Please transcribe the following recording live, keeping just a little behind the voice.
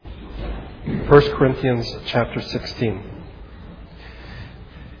1 Corinthians chapter 16.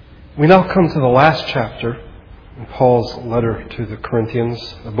 We now come to the last chapter in Paul's letter to the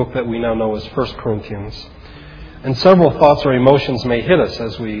Corinthians, a book that we now know as 1 Corinthians. And several thoughts or emotions may hit us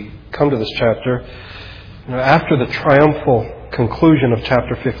as we come to this chapter. After the triumphal conclusion of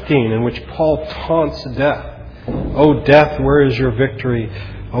chapter 15, in which Paul taunts death. "O death, where is your victory?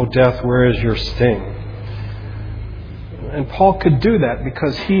 O death, where is your sting?" And Paul could do that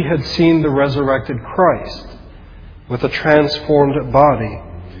because he had seen the resurrected Christ with a transformed body.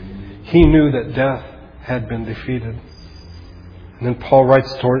 He knew that death had been defeated. And then Paul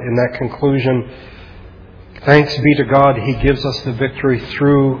writes in that conclusion, "Thanks be to God, He gives us the victory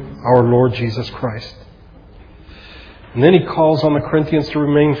through our Lord Jesus Christ." And then he calls on the Corinthians to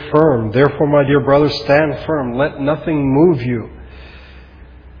remain firm. "Therefore, my dear brothers, stand firm. Let nothing move you.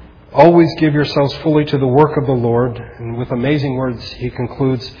 Always give yourselves fully to the work of the Lord." And with amazing words, he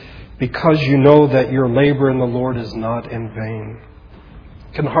concludes, "Because you know that your labor in the Lord is not in vain."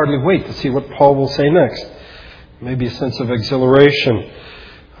 I can hardly wait to see what Paul will say next. Maybe a sense of exhilaration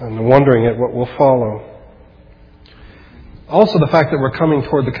and wondering at what will follow. Also, the fact that we're coming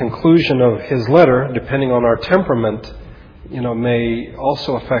toward the conclusion of his letter, depending on our temperament, may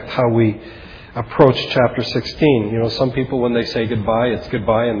also affect how we approach chapter 16. Some people, when they say goodbye, it's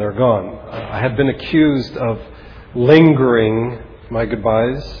goodbye and they're gone. I have been accused of lingering my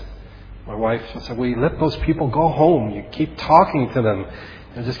goodbyes. My wife said, "Well, you let those people go home. You keep talking to them.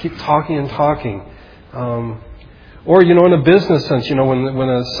 And just keep talking and talking." Or, in a business sense,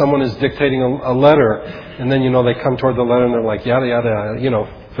 when someone is dictating a letter, and then, they come toward the letter and they're like, yada, yada,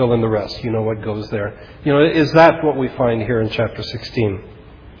 fill in the rest. You know what goes there. Is that what we find here in chapter 16?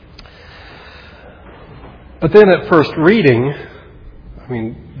 But then at first reading,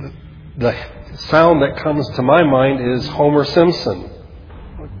 the sound that comes to my mind is Homer Simpson.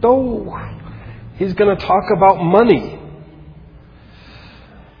 Oh, he's going to talk about money.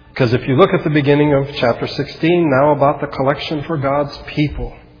 Because if you look at the beginning of chapter 16, now about the collection for God's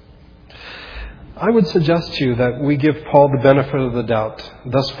people, I would suggest to you that we give Paul the benefit of the doubt.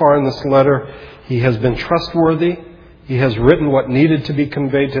 Thus far in this letter, he has been trustworthy. He has written what needed to be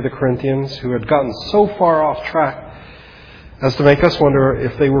conveyed to the Corinthians, who had gotten so far off track as to make us wonder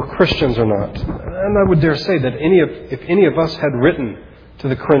if they were Christians or not. And I would dare say that if any of us had written to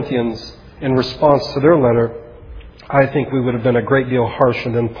the Corinthians in response to their letter, I think we would have been a great deal harsher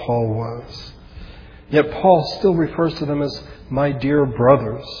than Paul was. Yet Paul still refers to them as my dear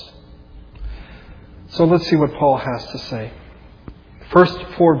brothers. So let's see what Paul has to say. First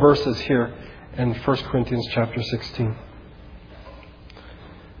 4 verses here in 1 Corinthians chapter 16.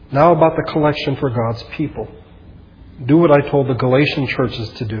 "Now about the collection for God's people. Do what I told the Galatian churches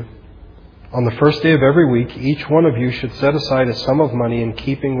to do. On the first day of every week, each one of you should set aside a sum of money in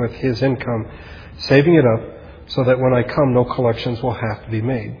keeping with his income, saving it up, so that when I come, no collections will have to be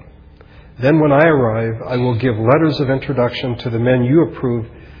made. Then when I arrive, I will give letters of introduction to the men you approve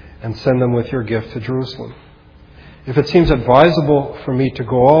and send them with your gift to Jerusalem. If it seems advisable for me to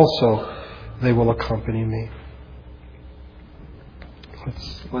go also, they will accompany me."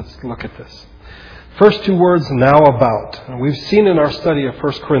 Let's look at this. First 2 words, "now about." We've seen in our study of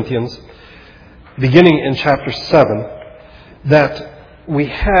 1 Corinthians, beginning in chapter 7, that we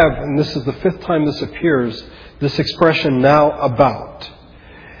have, and this is the 5th time this appears, this expression, "now about."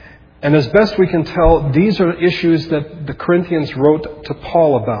 And as best we can tell, these are issues that the Corinthians wrote to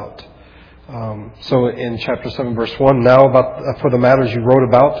Paul about. So in chapter 7, verse 1, "now about for the matters you wrote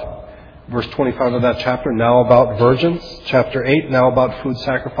about." Verse 25 of that chapter, "now about virgins." Chapter 8, "now about food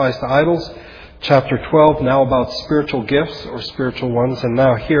sacrificed to idols." Chapter 12, "now about spiritual gifts or spiritual ones." And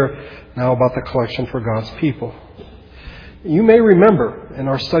now here, "now about the collection for God's people." You may remember in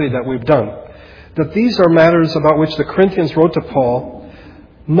our study that we've done that these are matters about which the Corinthians wrote to Paul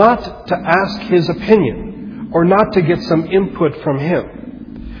not to ask his opinion or not to get some input from him.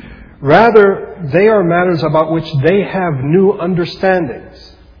 Rather, they are matters about which they have new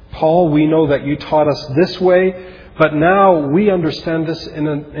understandings. "Paul, we know that you taught us this way, but now we understand this in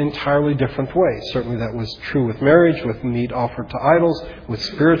an entirely different way." Certainly that was true with marriage, with meat offered to idols, with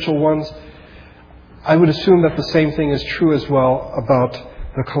spiritual ones. I would assume that the same thing is true as well about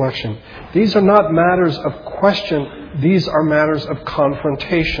the collection. These are not matters of question. These are matters of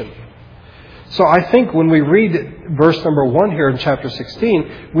confrontation. So I think when we read verse number 1 here in chapter 16,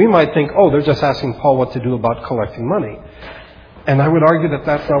 we might think, oh, they're just asking Paul what to do about collecting money. And I would argue that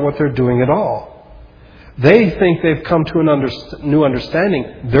that's not what they're doing at all. They think they've come to a new understanding.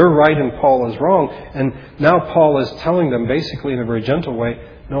 They're right and Paul is wrong. And now Paul is telling them basically in a very gentle way,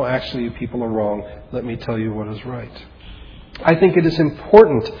 no, actually you people are wrong. Let me tell you what is right. I think it is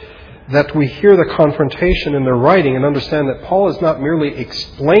important that we hear the confrontation in their writing and understand that Paul is not merely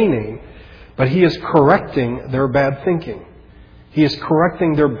explaining, but he is correcting their bad thinking. He is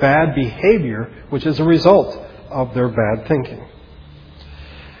correcting their bad behavior, which is a result of their bad thinking.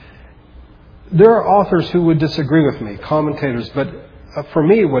 There are authors who would disagree with me, commentators, but for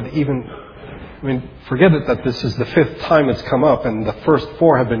me, forget it that this is the 5th time it's come up and the first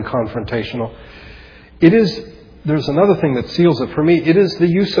 4 have been confrontational. There's another thing that seals it for me. It is the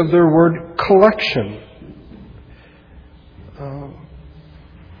use of their word collection.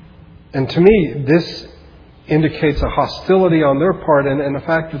 And to me, this indicates a hostility on their part and the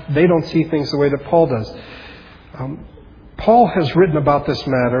fact that they don't see things the way that Paul does. Paul has written about this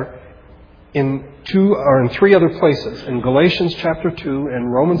matter in 3 other places, in Galatians chapter 2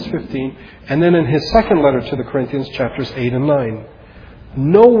 and Romans 15, and then in his second letter to the Corinthians, chapters 8 and 9.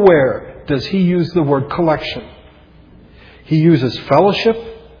 Nowhere does he use the word collection. He uses fellowship,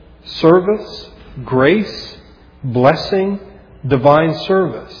 service, grace, blessing, divine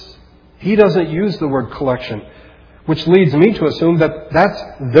service. He doesn't use the word collection, which leads me to assume that that's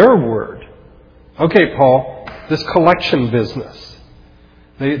their word. Okay, Paul, this collection business.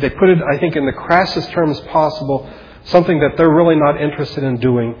 They put it, I think, in the crassest terms possible, something that they're really not interested in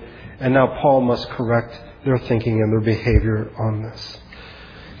doing, and now Paul must correct their thinking and their behavior on this.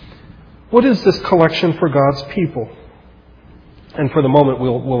 What is this collection for God's people? And for the moment,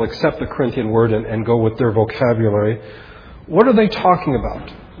 we'll accept the Corinthian word and go with their vocabulary. What are they talking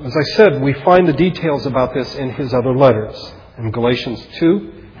about? As I said, we find the details about this in his other letters, in Galatians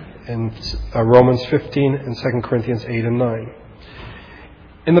 2, and Romans 15, and 2 Corinthians 8 and 9.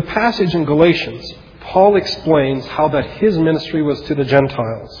 In the passage in Galatians, Paul explains how that his ministry was to the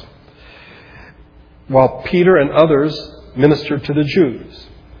Gentiles, while Peter and others ministered to the Jews.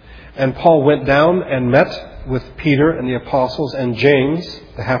 And Paul went down and met with Peter and the apostles and James,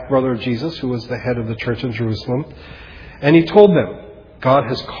 the half-brother of Jesus, who was the head of the church in Jerusalem. And he told them, God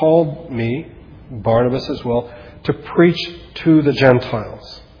has called me, Barnabas as well, to preach to the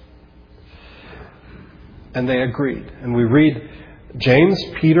Gentiles. And they agreed. And we read, James,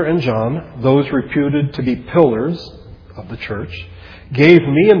 Peter, and John, those reputed to be pillars of the church, gave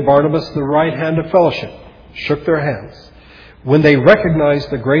me and Barnabas the right hand of fellowship, shook their hands. When they recognized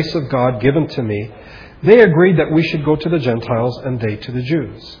the grace of God given to me, they agreed that we should go to the Gentiles and they to the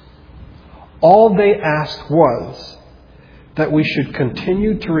Jews. All they asked was that we should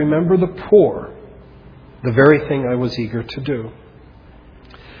continue to remember the poor, the very thing I was eager to do.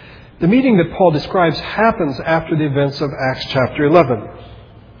 The meeting that Paul describes happens after the events of Acts chapter 11,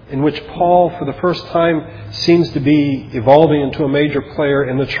 in which Paul, for the first time, seems to be evolving into a major player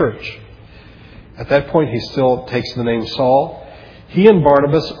in the church. At that point, he still takes the name Saul. He and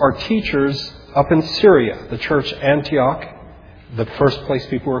Barnabas are teachers up in Syria, the church Antioch, the first place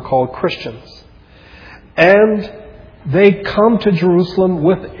people were called Christians. And they come to Jerusalem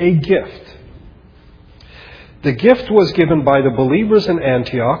with a gift. The gift was given by the believers in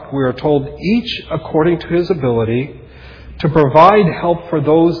Antioch, we are told, each according to his ability, to provide help for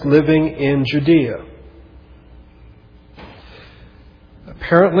those living in Judea.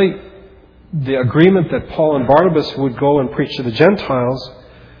 Apparently, the agreement that Paul and Barnabas would go and preach to the Gentiles,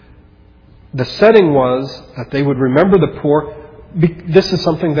 the setting was that they would remember the poor. This is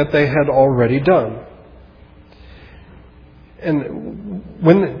something that they had already done. And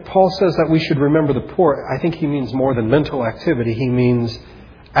when Paul says that we should remember the poor, I think he means more than mental activity. He means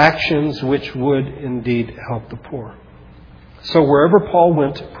actions which would indeed help the poor. So wherever Paul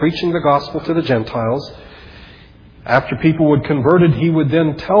went preaching the gospel to the Gentiles, after people would converted, he would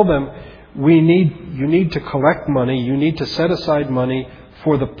then tell them, you need to collect money, you need to set aside money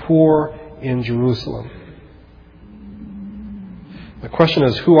for the poor in Jerusalem. The question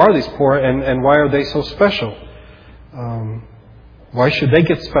is, who are these poor and why are they so special? Why should they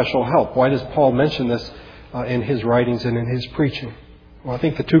get special help? Why does Paul mention this in his writings and in his preaching? Well, I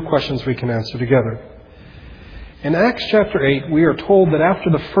think the two questions we can answer together. In Acts chapter 8, we are told that after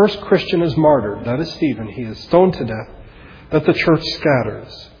the first Christian is martyred, that is Stephen, he is stoned to death, that the church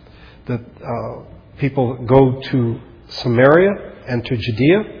scatters, that people go to Samaria and to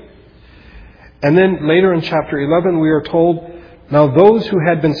Judea. And then later in chapter 11, we are told, now those who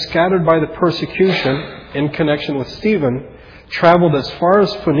had been scattered by the persecution in connection with Stephen traveled as far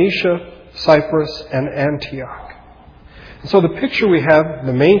as Phoenicia, Cyprus, and Antioch. And so the picture we have,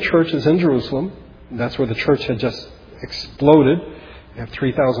 the main church is in Jerusalem. That's where the church had just exploded. We have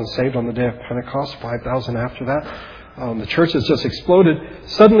 3,000 saved on the day of Pentecost, 5,000 after that. The church has just exploded,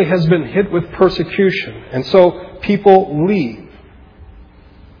 suddenly has been hit with persecution. And so people leave.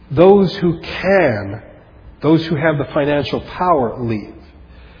 Those who can, those who have the financial power, leave.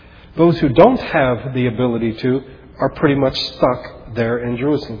 Those who don't have the ability to are pretty much stuck there in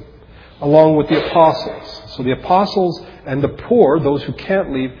Jerusalem, along with the apostles. So the apostles and the poor, those who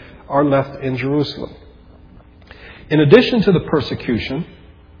can't leave, are left in Jerusalem. In addition to the persecution,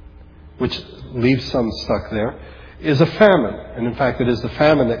 which leaves some stuck there, is a famine. And in fact, it is the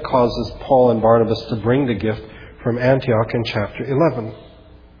famine that causes Paul and Barnabas to bring the gift from Antioch in chapter 11.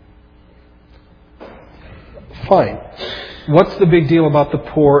 Fine. What's the big deal about the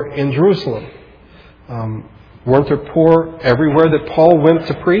poor in Jerusalem? Weren't there poor everywhere that Paul went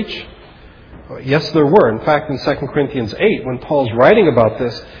to preach? Yes, there were. In fact, in 2 Corinthians 8, when Paul's writing about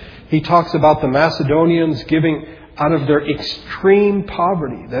this, he talks about the Macedonians giving out of their extreme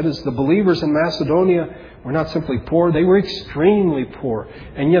poverty. That is, the believers in Macedonia were not simply poor, they were extremely poor.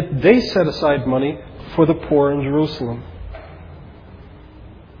 And yet they set aside money for the poor in Jerusalem.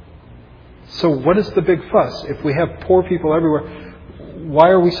 So what is the big fuss? If we have poor people everywhere, why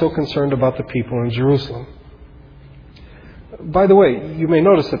are we so concerned about the people in Jerusalem? By the way, you may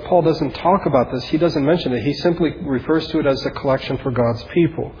notice that Paul doesn't talk about this. He doesn't mention it. He simply refers to it as a collection for God's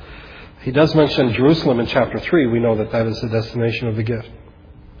people. He does mention Jerusalem in chapter 3. We know that that is the destination of the gift.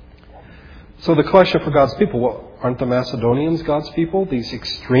 So the collection for God's people, well, aren't the Macedonians God's people? These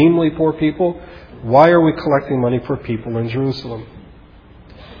extremely poor people? Why are we collecting money for people in Jerusalem?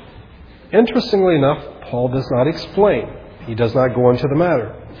 Interestingly enough, Paul does not explain. He does not go into the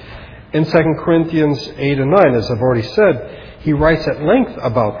matter. In 2 Corinthians 8 and 9, as I've already said, he writes at length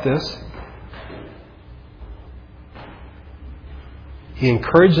about this. He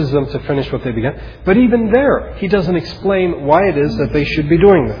encourages them to finish what they began. But even there, he doesn't explain why it is that they should be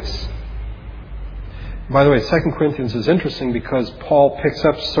doing this. By the way, 2 Corinthians is interesting because Paul picks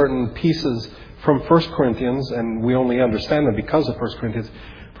up certain pieces from 1 Corinthians, and we only understand them because of 1 Corinthians.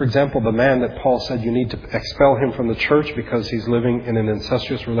 For example, the man that Paul said you need to expel him from the church because he's living in an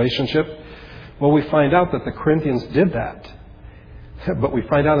incestuous relationship. Well, we find out that the Corinthians did that. But we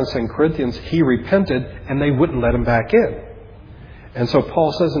find out in 2 Corinthians he repented and they wouldn't let him back in. And so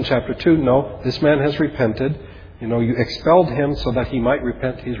Paul says in chapter 2, no, this man has repented. You expelled him so that he might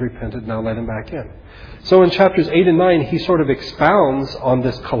repent. He's repented. Now let him back in. So in chapters 8 and 9, he sort of expounds on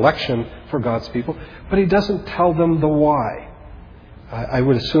this collection for God's people, but he doesn't tell them the why. I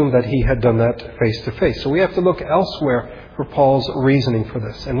would assume that he had done that face to face. So we have to look elsewhere for Paul's reasoning for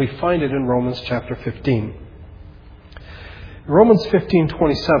this. And we find it in Romans chapter 15. In Romans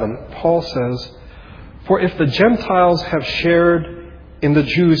 15:27, Paul says, "For if the Gentiles have shared in the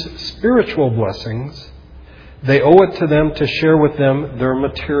Jews' spiritual blessings, they owe it to them to share with them their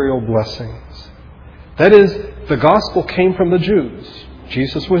material blessings." That is, the gospel came from the Jews.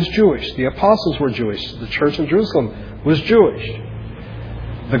 Jesus was Jewish. The apostles were Jewish. The church in Jerusalem was Jewish.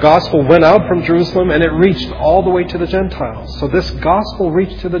 The gospel went out from Jerusalem and it reached all the way to the Gentiles. So this gospel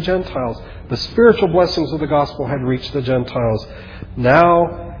reached to the Gentiles. The spiritual blessings of the gospel had reached the Gentiles.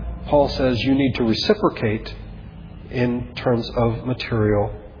 Now, Paul says you need to reciprocate in terms of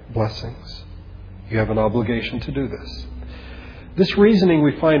material blessings. You have an obligation to do this. This reasoning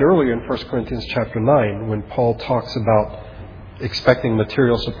we find earlier in 1 Corinthians chapter 9 when Paul talks about expecting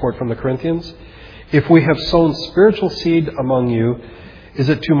material support from the Corinthians. If we have sown spiritual seed among you, is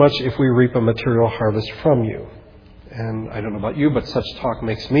it too much if we reap a material harvest from you? And I don't know about you, but such talk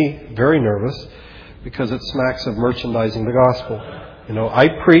makes me very nervous because it smacks of merchandising the gospel. I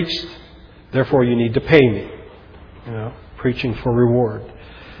preached, therefore you need to pay me. Preaching for reward.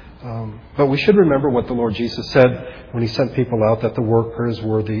 But we should remember what the Lord Jesus said when he sent people out, that the worker is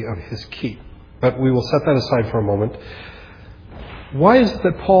worthy of his keep. But we will set that aside for a moment. Why is it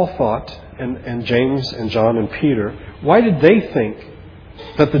that Paul thought, and James and John and Peter, why did they think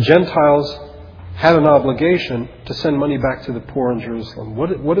that the Gentiles had an obligation to send money back to the poor in Jerusalem?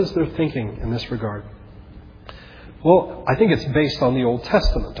 What is their thinking in this regard? Well, I think it's based on the Old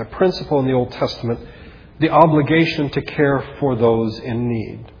Testament, a principle in the Old Testament, the obligation to care for those in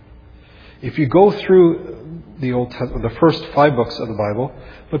need. If you go through the first 5 books of the Bible,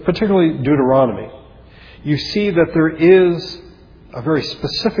 but particularly Deuteronomy, you see that there is a very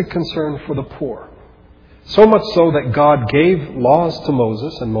specific concern for the poor. So much so that God gave laws to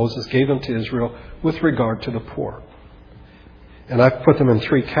Moses, and Moses gave them to Israel with regard to the poor. And I've put them in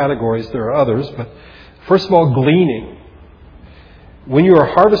 3 categories. There are others, but first of all, gleaning. When you are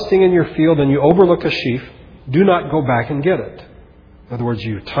harvesting in your field and you overlook a sheaf, do not go back and get it. In other words,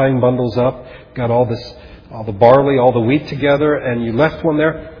 you're tying bundles up, got all the barley, all the wheat together, and you left one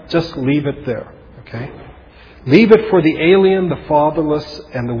there, just leave it there. Okay? Leave it for the alien, the fatherless,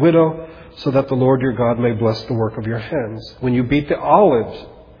 and the widow, so that the Lord your God may bless the work of your hands. When you beat the olives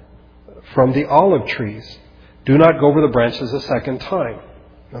from the olive trees, do not go over the branches a second time.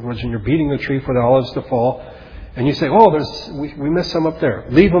 In other words, when you're beating the tree for the olives to fall, and you say, oh, we missed some up there.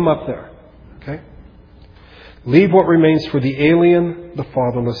 Leave them up there. Okay? Leave what remains for the alien, the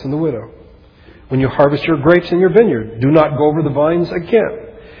fatherless, and the widow. When you harvest your grapes in your vineyard, do not go over the vines again.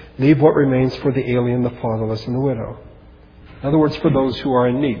 Leave what remains for the alien, the fatherless, and the widow. In other words, for those who are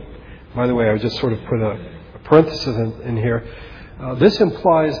in need. By the way, I just sort of put a parenthesis in here. This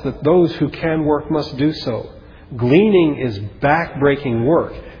implies that those who can work must do so. Gleaning is back-breaking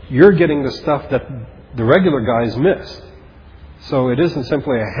work. You're getting the stuff that the regular guys missed. So it isn't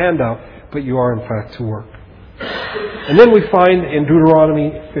simply a handout, but you are in fact to work. And then we find in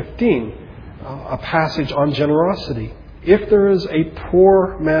Deuteronomy 15 a passage on generosity. If there is a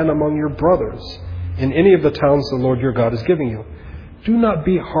poor man among your brothers in any of the towns the Lord your God is giving you, do not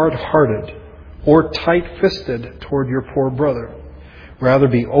be hard-hearted or tight-fisted toward your poor brother. Rather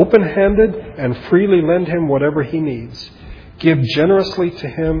be open-handed and freely lend him whatever he needs. Give generously to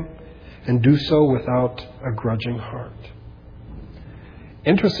him and do so without a grudging heart.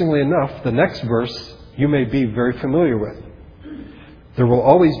 Interestingly enough, the next verse you may be very familiar with. There will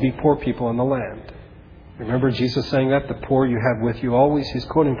always be poor people in the land. Remember Jesus saying that? The poor you have with you always. He's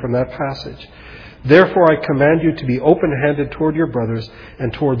quoting from that passage. Therefore I command you to be open-handed toward your brothers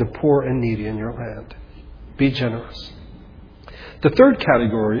and toward the poor and needy in your land. Be generous. The third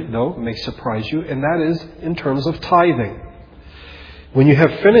category, though, may surprise you, and that is in terms of tithing. When you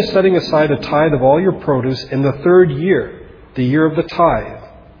have finished setting aside a tithe of all your produce in the third year, the year of the tithe,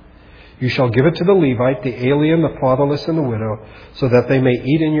 you shall give it to the Levite, the alien, the fatherless, and the widow, so that they may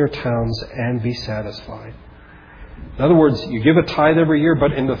eat in your towns and be satisfied. In other words, you give a tithe every year,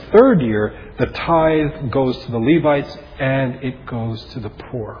 but in the third year, the tithe goes to the Levites and it goes to the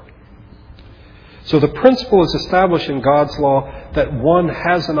poor. So the principle is established in God's law that one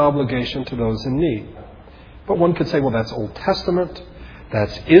has an obligation to those in need. But one could say, well, that's Old Testament.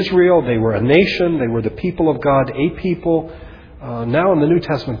 That's Israel. They were a nation. They were the people of God, a people. Now in the New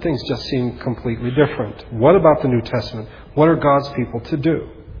Testament, things just seem completely different. What about the New Testament? What are God's people to do?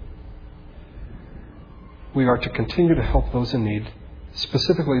 We are to continue to help those in need,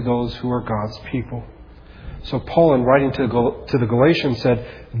 specifically those who are God's people. So Paul, in writing to the Galatians,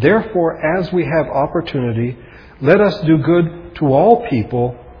 said, therefore, as we have opportunity, let us do good to all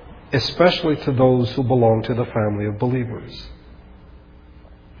people, especially to those who belong to the family of believers.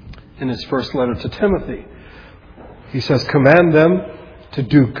 In his first letter to Timothy, he says, command them to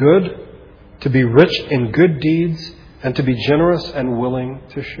do good, to be rich in good deeds, and to be generous and willing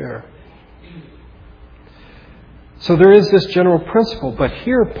to share. So there is this general principle, but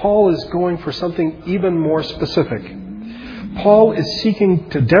here Paul is going for something even more specific. Paul is seeking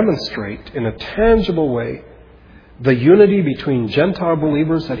to demonstrate in a tangible way the unity between Gentile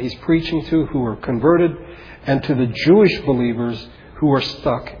believers that he's preaching to who are converted and to the Jewish believers who are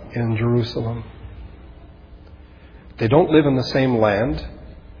stuck in Jerusalem. They don't live in the same land.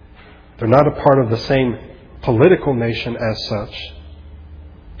 They're not a part of the same political nation as such,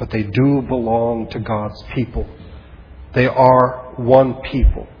 but they do belong to God's people. They are one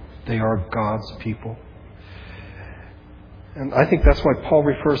people. They are God's people. And I think that's why Paul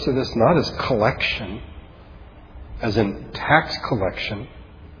refers to this not as collection, as in tax collection,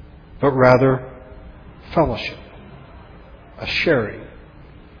 but rather fellowship, a sharing,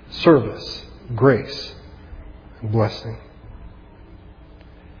 service, grace, and blessing.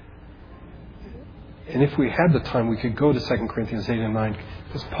 And if we had the time, we could go to 2 Corinthians 8 and 9,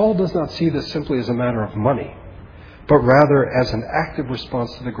 because Paul does not see this simply as a matter of money, but rather as an active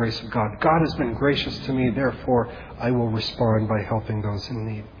response to the grace of God. God has been gracious to me, therefore I will respond by helping those in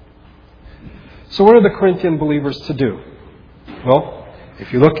need. So what are the Corinthian believers to do? Well,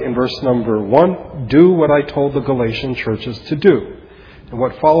 if you look in verse number 1, do what I told the Galatian churches to do. And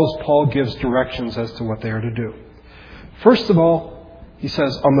what follows, Paul gives directions as to what they are to do. First of all, he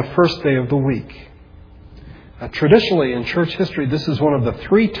says, on the first day of the week. Traditionally, in church history, this is one of the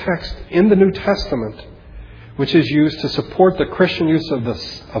 3 texts in the New Testament which is used to support the Christian use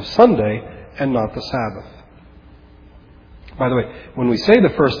of Sunday and not the Sabbath. By the way, when we say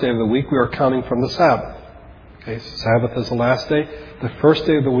the first day of the week, we are counting from the Sabbath. Okay, so Sabbath is the last day. The first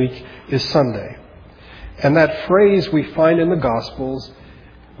day of the week is Sunday. And that phrase we find in the Gospels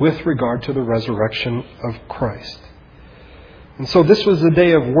with regard to the resurrection of Christ. And so this was the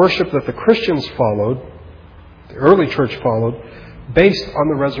day of worship that the Christians followed, the early church followed, based on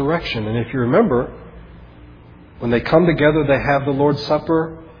the resurrection. And if you remember, when they come together, they have the Lord's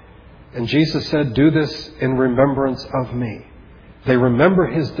Supper, and Jesus said, do this in remembrance of me. They remember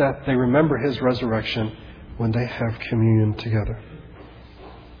his death, they remember his resurrection when they have communion together.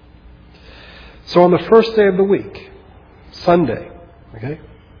 So on the first day of the week, Sunday, okay,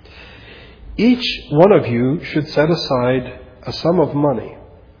 each one of you should set aside a sum of money.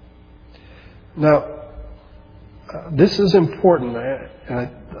 Now, this is important, and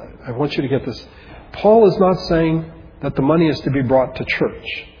I want you to get this. Paul is not saying that the money is to be brought to church.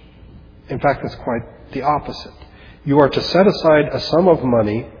 In fact, it's quite the opposite. You are to set aside a sum of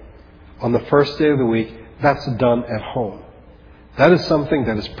money on the first day of the week. That's done at home. That is something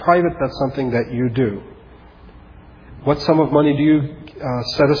that is private. That's something that you do. What sum of money do you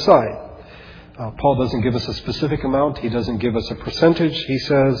set aside? Paul doesn't give us a specific amount. He doesn't give us a percentage. He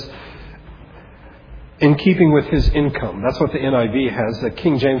says, in keeping with his income. That's what the NIV has. The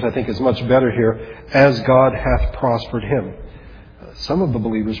King James, I think, is much better here. As God hath prospered him. Some of the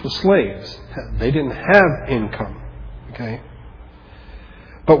believers were slaves. They didn't have income. Okay?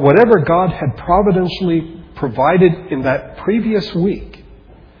 But whatever God had providentially provided in that previous week,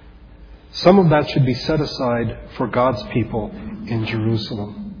 some of that should be set aside for God's people in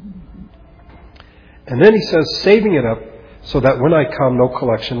Jerusalem. And then he says, saving it up so that when I come, no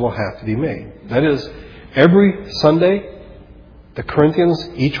collection will have to be made. That is, every Sunday, the Corinthians,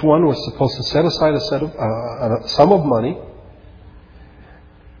 each one was supposed to set aside a sum of money.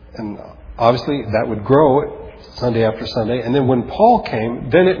 And obviously that would grow Sunday after Sunday. And then when Paul came,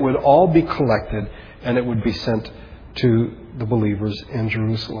 then it would all be collected and it would be sent to the believers in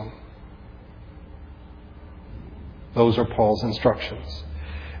Jerusalem. Those are Paul's instructions.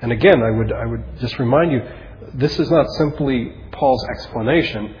 And again, I would just remind you, this is not simply Paul's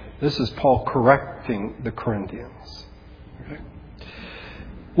explanation. This is Paul correcting the Corinthians. Okay?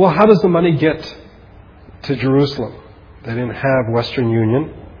 Well, how does the money get to Jerusalem? They didn't have Western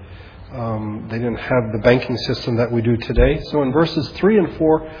Union. They didn't have the banking system that we do today. So in verses 3 and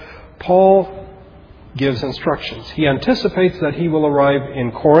 4, Paul gives instructions. He anticipates that he will arrive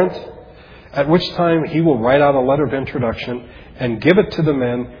in Corinth, at which time he will write out a letter of introduction and give it to the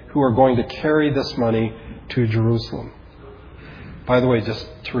men who are going to carry this money to Jerusalem. By the way, just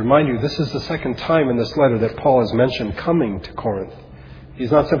to remind you, this is the second time in this letter that Paul has mentioned coming to Corinth.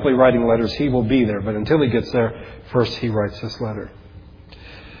 He's not simply writing letters, he will be there, but until he gets there, first he writes this letter.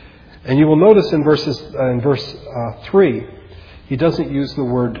 And you will notice in verse 3, he doesn't use the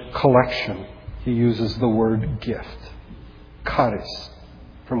word collection. He uses the word gift, charis,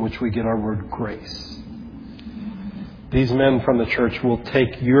 from which we get our word grace. These men from the church will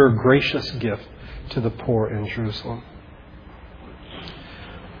take your gracious gift to the poor in Jerusalem.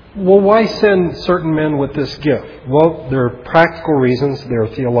 Well, why send certain men with this gift? Well, there are practical reasons, there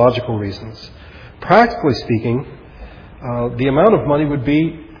are theological reasons. Practically speaking, the amount of money would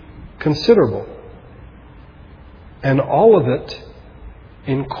be considerable. And all of it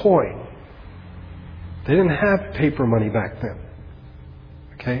in coin. They didn't have paper money back then.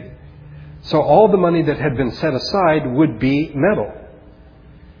 Okay? So all the money that had been set aside would be metal.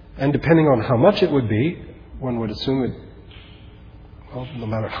 And depending on how much it would be, one would assume it, well, no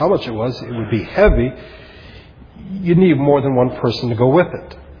matter how much it was, it would be heavy. You'd need more than one person to go with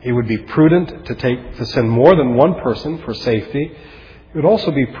it. It would be prudent to send more than one person for safety. It would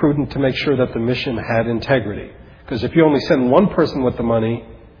also be prudent to make sure that the mission had integrity. Because if you only send one person with the money,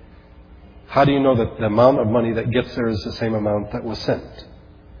 how do you know that the amount of money that gets there is the same amount that was sent?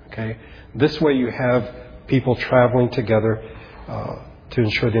 Okay? This way you have people traveling together to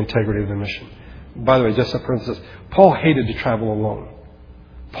ensure the integrity of the mission. By the way, just a parenthesis, Paul hated to travel alone.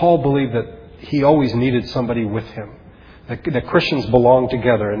 Paul believed that he always needed somebody with him. That Christians belong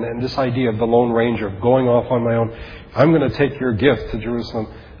together. And this idea of the Lone Ranger, going off on my own, I'm going to take your gift to Jerusalem,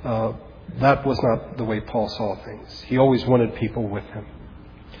 that was not the way Paul saw things. He always wanted people with him.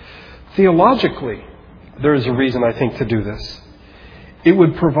 Theologically, there is a reason, I think, to do this. It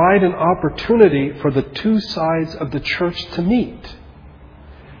would provide an opportunity for the two sides of the church to meet.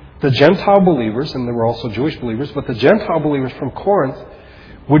 The Gentile believers, and there were also Jewish believers, but the Gentile believers from Corinth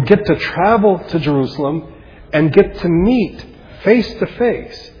would get to travel to Jerusalem and get to meet face to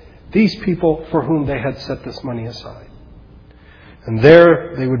face these people for whom they had set this money aside. And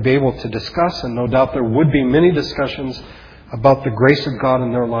there they would be able to discuss, and no doubt there would be many discussions about the grace of God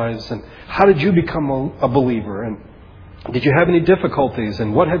in their lives, and how did you become a believer, and did you have any difficulties,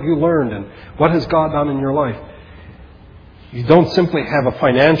 and what have you learned, and what has God done in your life? You don't simply have a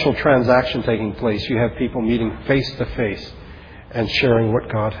financial transaction taking place. You have people meeting face to face and sharing what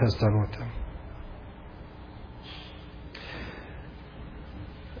God has done with them.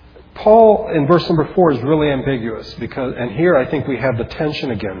 Paul, in verse number 4, is really ambiguous, and here I think we have the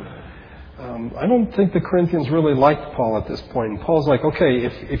tension again. I don't think the Corinthians really liked Paul at this point. And Paul's like, okay,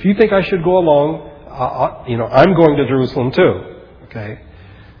 if you think I should go along, I'm going to Jerusalem too. Okay,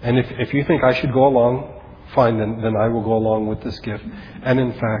 and if you think I should go along, fine, then I will go along with this gift. And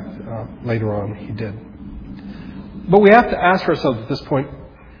in fact, later on, he did. But we have to ask ourselves at this point,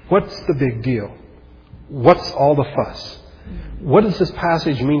 what's the big deal? What's all the fuss? What does this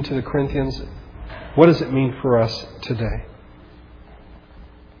passage mean to the Corinthians? What does it mean for us today?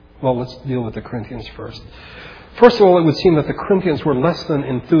 Well, let's deal with the Corinthians first. First of all, it would seem that the Corinthians were less than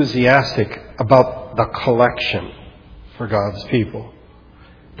enthusiastic about the collection for God's people.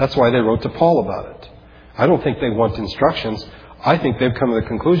 That's why they wrote to Paul about it. I don't think they want instructions. I think they've come to the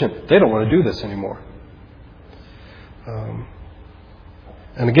conclusion they don't want to do this anymore.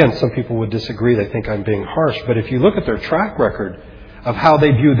 And again, some people would disagree. They think I'm being harsh. But if you look at their track record of how they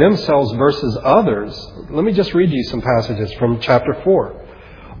view themselves versus others, let me just read you some passages from chapter 4.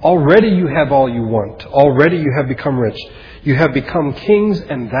 Already you have all you want. Already you have become rich. You have become kings,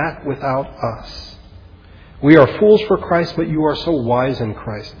 and that without us. We are fools for Christ, but you are so wise in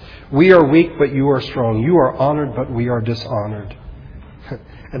Christ. We are weak, but you are strong. You are honored, but we are dishonored.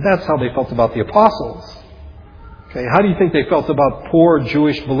 And that's how they felt about the apostles. Okay, how do you think they felt about poor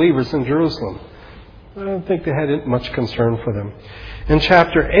Jewish believers in Jerusalem? I don't think they had much concern for them. In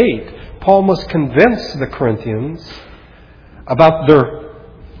chapter 8, Paul must convince the Corinthians about their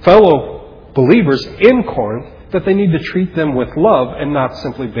fellow believers in Corinth that they need to treat them with love and not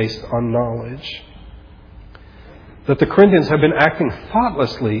simply based on knowledge. That the Corinthians have been acting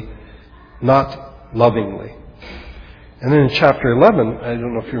thoughtlessly, not lovingly. And then in chapter 11, I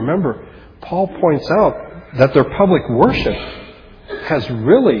don't know if you remember, Paul points out that their public worship has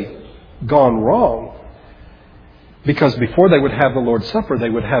really gone wrong. Because before they would have the Lord's Supper, they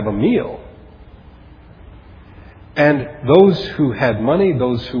would have a meal. And those who had money,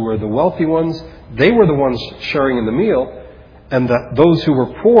 those who were the wealthy ones, they were the ones sharing in the meal. And those who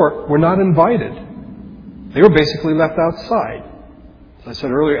were poor were not invited. They were basically left outside. As I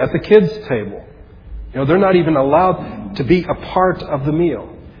said earlier, at the kids' table. They're not even allowed to be a part of the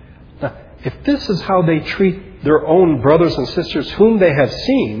meal. Now, if this is how they treat their own brothers and sisters whom they have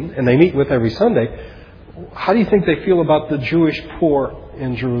seen and they meet with every Sunday, how do you think they feel about the Jewish poor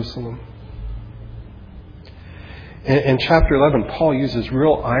in Jerusalem? In chapter 11, Paul uses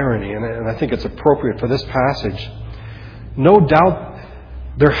real irony, and I think it's appropriate for this passage. No doubt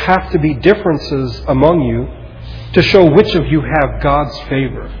there have to be differences among you to show which of you have God's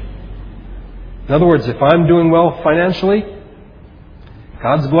favor. In other words, if I'm doing well financially,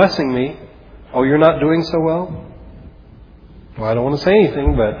 God's blessing me. Oh, you're not doing so well? Well, I don't want to say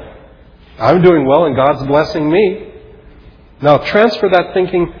anything, but I'm doing well and God's blessing me. Now transfer that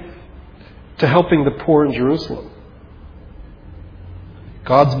thinking to helping the poor in Jerusalem.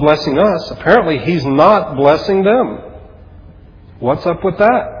 God's blessing us. Apparently He's not blessing them. What's up with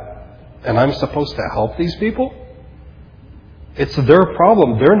that? And I'm supposed to help these people? It's their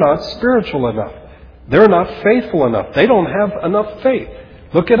problem. They're not spiritual enough. They're not faithful enough. They don't have enough faith.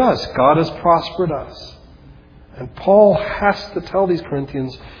 Look at us. God has prospered us. And Paul has to tell these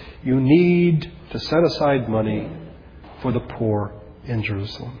Corinthians, you need to set aside money for the poor in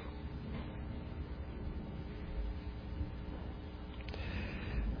Jerusalem.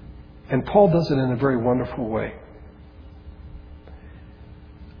 And Paul does it in a very wonderful way.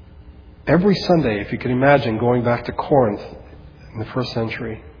 Every Sunday, if you can imagine going back to Corinth in the first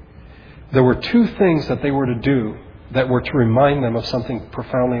century, there were two things that they were to do that were to remind them of something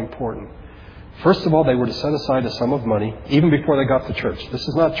profoundly important. First of all, they were to set aside a sum of money, even before they got to church. This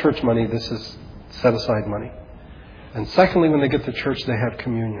is not church money, this is set aside money. And secondly, when they get to church, they have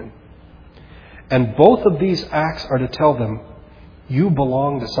communion. And both of these acts are to tell them, you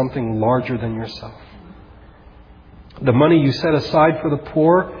belong to something larger than yourself. The money you set aside for the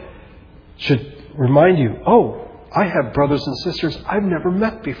poor should remind you, oh, I have brothers and sisters I've never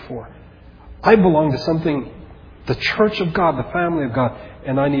met before. I belong to something, the church of God, the family of God,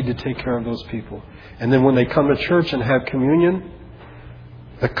 and I need to take care of those people. And then when they come to church and have communion,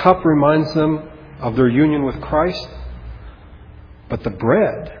 the cup reminds them of their union with Christ, but the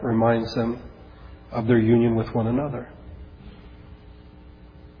bread reminds them of their union with one another.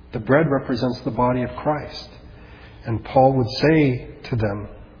 The bread represents the body of Christ. And Paul would say to them,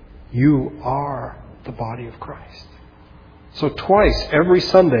 you are the body of Christ. So twice, every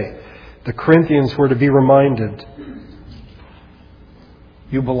Sunday, the Corinthians were to be reminded,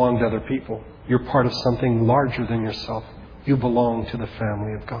 you belong to other people. You're part of something larger than yourself. You belong to the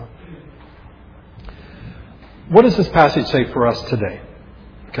family of God. What does this passage say for us today?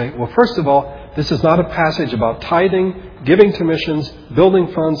 Okay, well, first of all, this is not a passage about tithing, giving to missions,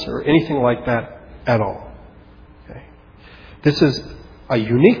 building funds, or anything like that at all. Okay. This is a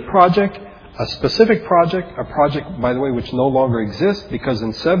unique project, a specific project, a project, by the way, which no longer exists because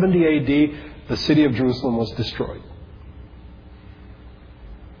in 70 AD, the city of Jerusalem was destroyed.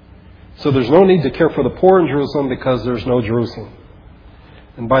 So there's no need to care for the poor in Jerusalem because there's no Jerusalem.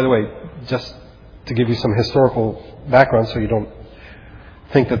 And by the way, just to give you some historical background so you don't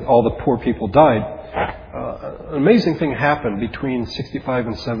think that all the poor people died, an amazing thing happened between 65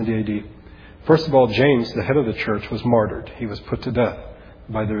 and 70 AD. First of all, James, the head of the church, was martyred. He was put to death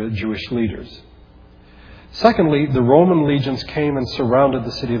by the Jewish leaders. Secondly, the Roman legions came and surrounded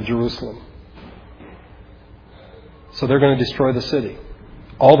the city of Jerusalem. So they're going to destroy the city.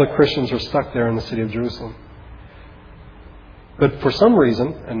 All the Christians are stuck there in the city of Jerusalem. But for some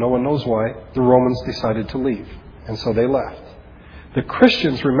reason, and no one knows why, the Romans decided to leave. And so they left. The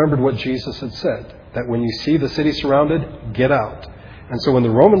Christians remembered what Jesus had said, that when you see the city surrounded, get out. And so when the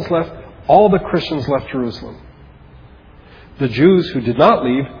Romans left, all the Christians left Jerusalem. The Jews who did not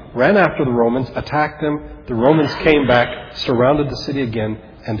leave ran after the Romans, attacked them. The Romans came back, surrounded the city again,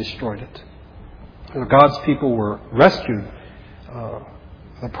 and destroyed it. God's people were rescued.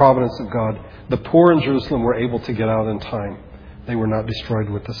 The providence of God. The poor in Jerusalem were able to get out in time. They were not destroyed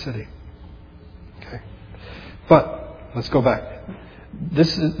with the city. Okay. But let's go back.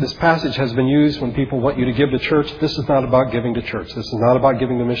 This passage has been used when people want you to give to church. This is not about giving to church. This is not about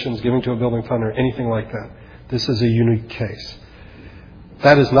giving to missions, giving to a building fund, or anything like that. This is a unique case.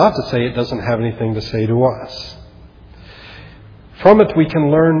 That is not to say it doesn't have anything to say to us. From it we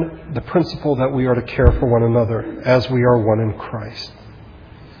can learn the principle that we are to care for one another as we are one in Christ.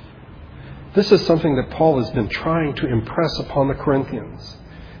 This is something that Paul has been trying to impress upon the Corinthians.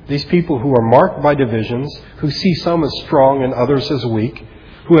 These people who are marked by divisions, who see some as strong and others as weak,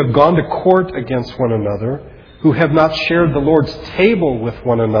 who have gone to court against one another, who have not shared the Lord's table with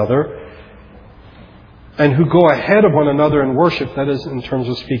one another, and who go ahead of one another in worship, that is, in terms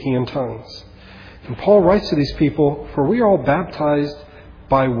of speaking in tongues. And Paul writes to these people, "For we are all baptized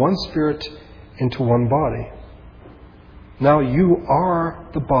by one Spirit into one body. Now you are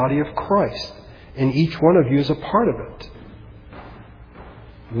the body of Christ, and each one of you is a part of it."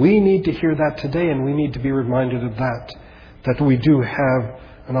 We need to hear that today, and we need to be reminded of that we do have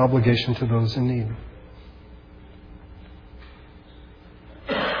an obligation to those in need.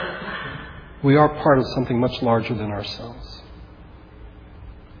 We are part of something much larger than ourselves.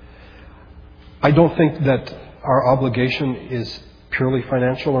 I don't think that our obligation is purely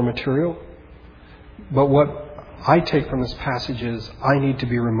financial or material, but what I take from this passage is I need to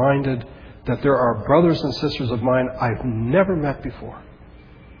be reminded that there are brothers and sisters of mine I've never met before.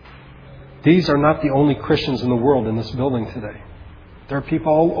 These are not the only Christians in the world in this building today. There are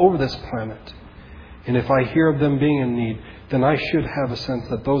people all over this planet. And if I hear of them being in need, then I should have a sense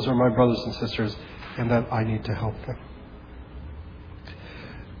that those are my brothers and sisters and that I need to help them.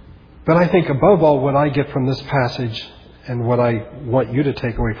 But I think above all, what I get from this passage and what I want you to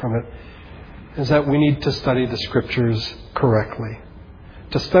take away from it is that we need to study the Scriptures correctly.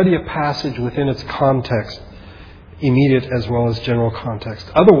 To study a passage within its context, immediate as well as general context.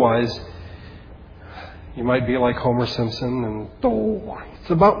 Otherwise, you might be like Homer Simpson and, it's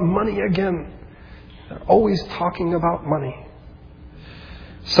about money again. They're always talking about money.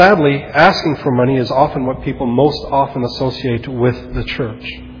 Sadly, asking for money is often what people most often associate with the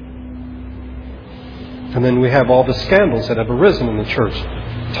church. And then we have all the scandals that have arisen in the church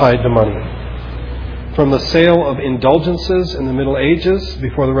tied to money. From the sale of indulgences in the Middle Ages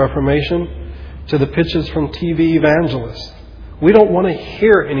before the Reformation to the pitches from TV evangelists. We don't want to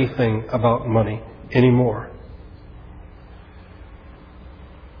hear anything about money anymore.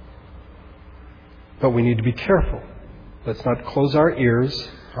 But we need to be careful. Let's not close our ears,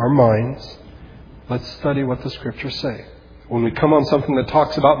 our minds. Let's study what the Scriptures say. When we come on something that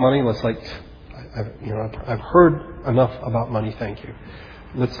talks about money, let's I've heard enough about money, thank you.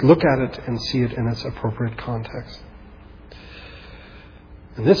 Let's look at it and see it in its appropriate context.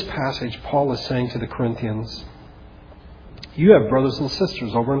 In this passage, Paul is saying to the Corinthians, you have brothers and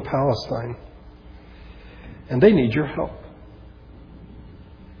sisters over in Palestine, and they need your help.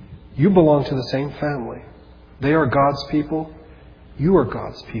 You belong to the same family. They are God's people. You are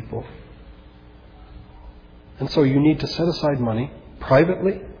God's people. And so you need to set aside money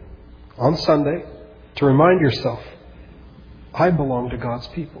privately on Sunday to remind yourself, I belong to God's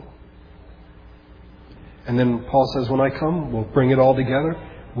people. And then Paul says, when I come, we'll bring it all together.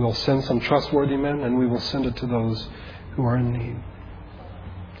 We'll send some trustworthy men, and we will send it to those who are in need.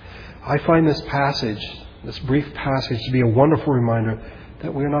 I find this passage, this brief passage, to be a wonderful reminder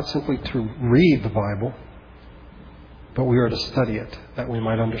that we are not simply to read the Bible, but we are to study it, that we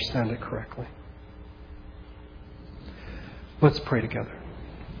might understand it correctly. Let's pray together.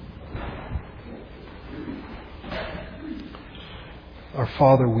 Our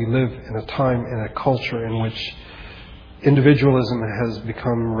Father, we live in a time, in a culture in which individualism has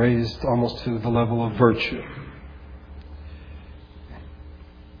become raised almost to the level of virtue.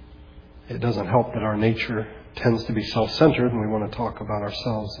 It doesn't help that our nature tends to be self-centered and we want to talk about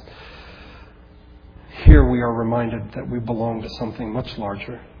ourselves. Here we are reminded that we belong to something much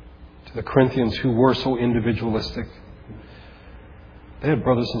larger. To the Corinthians who were so individualistic, they had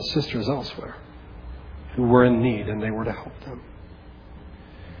brothers and sisters elsewhere who were in need and they were to help them.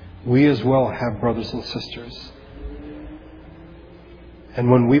 We as well have brothers and sisters. And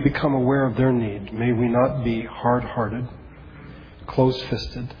when we become aware of their need, may we not be hard-hearted,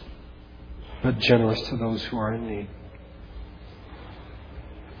 close-fisted, but generous to those who are in need.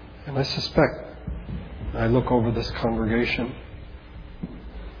 And I suspect, I look over this congregation,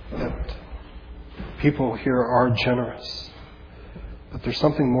 that people here are generous. But there's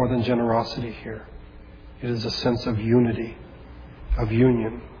something more than generosity here. It is a sense of unity, of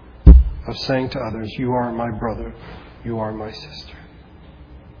union, of saying to others, you are my brother, you are my sister.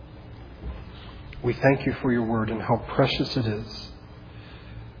 We thank you for your word and how precious it is.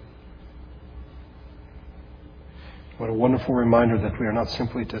 What a wonderful reminder that we are not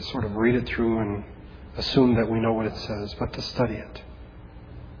simply to sort of read it through and assume that we know what it says, but to study it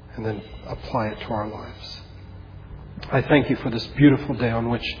and then apply it to our lives. I thank you for this beautiful day on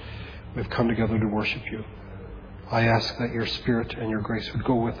which we've come together to worship you. I ask that your Spirit and your grace would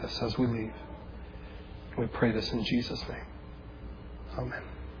go with us as we leave. We pray this in Jesus' name. Amen.